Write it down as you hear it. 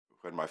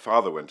When my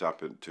father went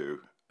up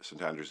into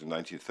St Andrews in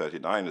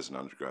 1939 as an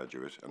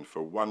undergraduate, and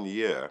for 1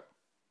 year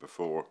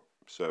before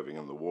serving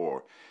in the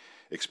war,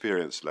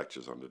 experienced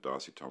lectures under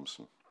Darcy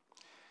Thompson.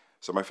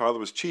 So my father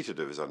was cheated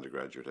of his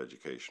undergraduate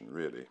education,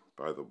 really,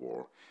 by the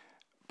war,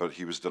 but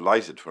he was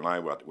delighted when I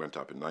went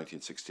up in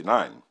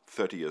 1969,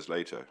 30 years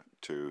later,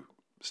 to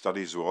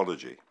study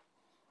zoology,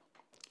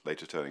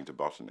 later turning to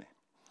botany.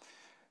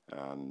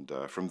 And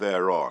from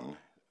there on,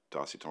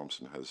 Darcy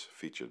Thompson has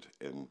featured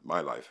in my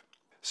life.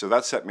 So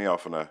that set me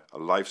off on a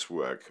life's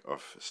work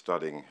of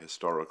studying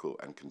historical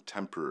and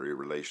contemporary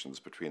relations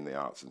between the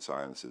arts and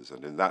sciences,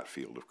 and in that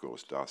field, of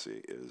course,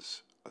 Darcy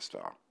is a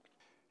star.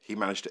 He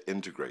managed to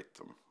integrate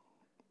them.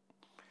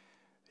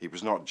 He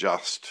was not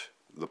just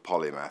the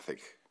polymathic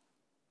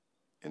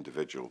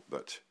individual,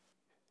 but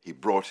he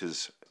brought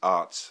his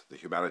arts, the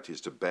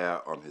humanities, to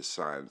bear on his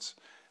science,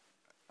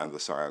 and the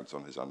science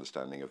on his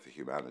understanding of the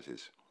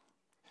humanities.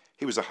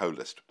 He was a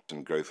holist.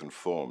 In Growth and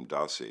Form,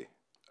 Darcy,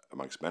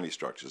 amongst many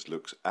structures,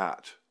 looks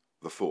at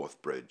the Forth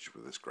Bridge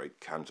with this great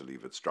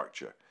cantilevered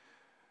structure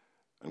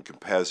and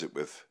compares it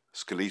with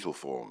skeletal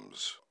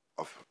forms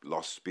of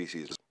lost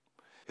species.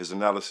 His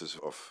analysis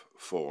of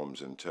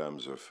forms in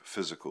terms of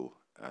physical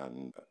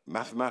and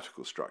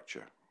mathematical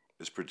structure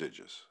is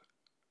prodigious,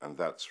 and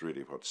that's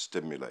really what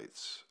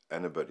stimulates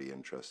anybody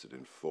interested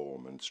in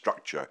form and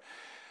structure,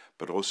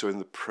 but also in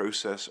the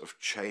process of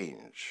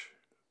change.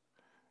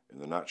 In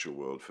the natural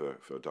world,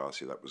 for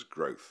Darcy, that was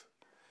growth.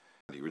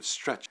 And he would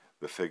stretch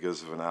the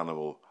figures of an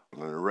animal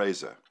on an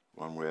eraser,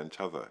 one way and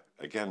t'other,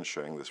 again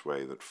showing this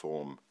way that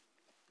form,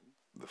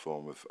 the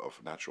form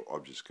of natural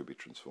objects, could be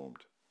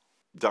transformed.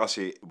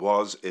 Darcy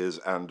was, is,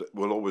 and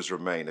will always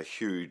remain a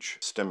huge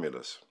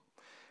stimulus.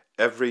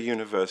 Every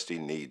university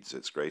needs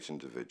its great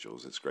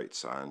individuals, its great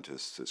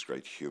scientists, its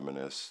great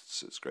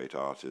humanists, its great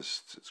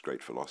artists, its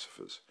great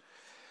philosophers.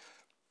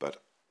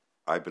 But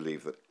I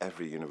believe that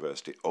every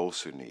university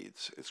also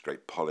needs its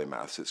great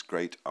polymaths, its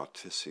great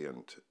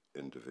artisant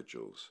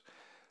individuals.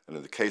 And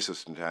in the case of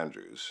St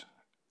Andrews,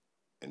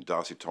 in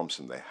Darcy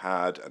Thompson they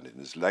had, and in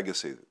his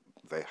legacy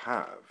they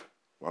have,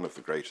 one of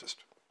the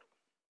greatest.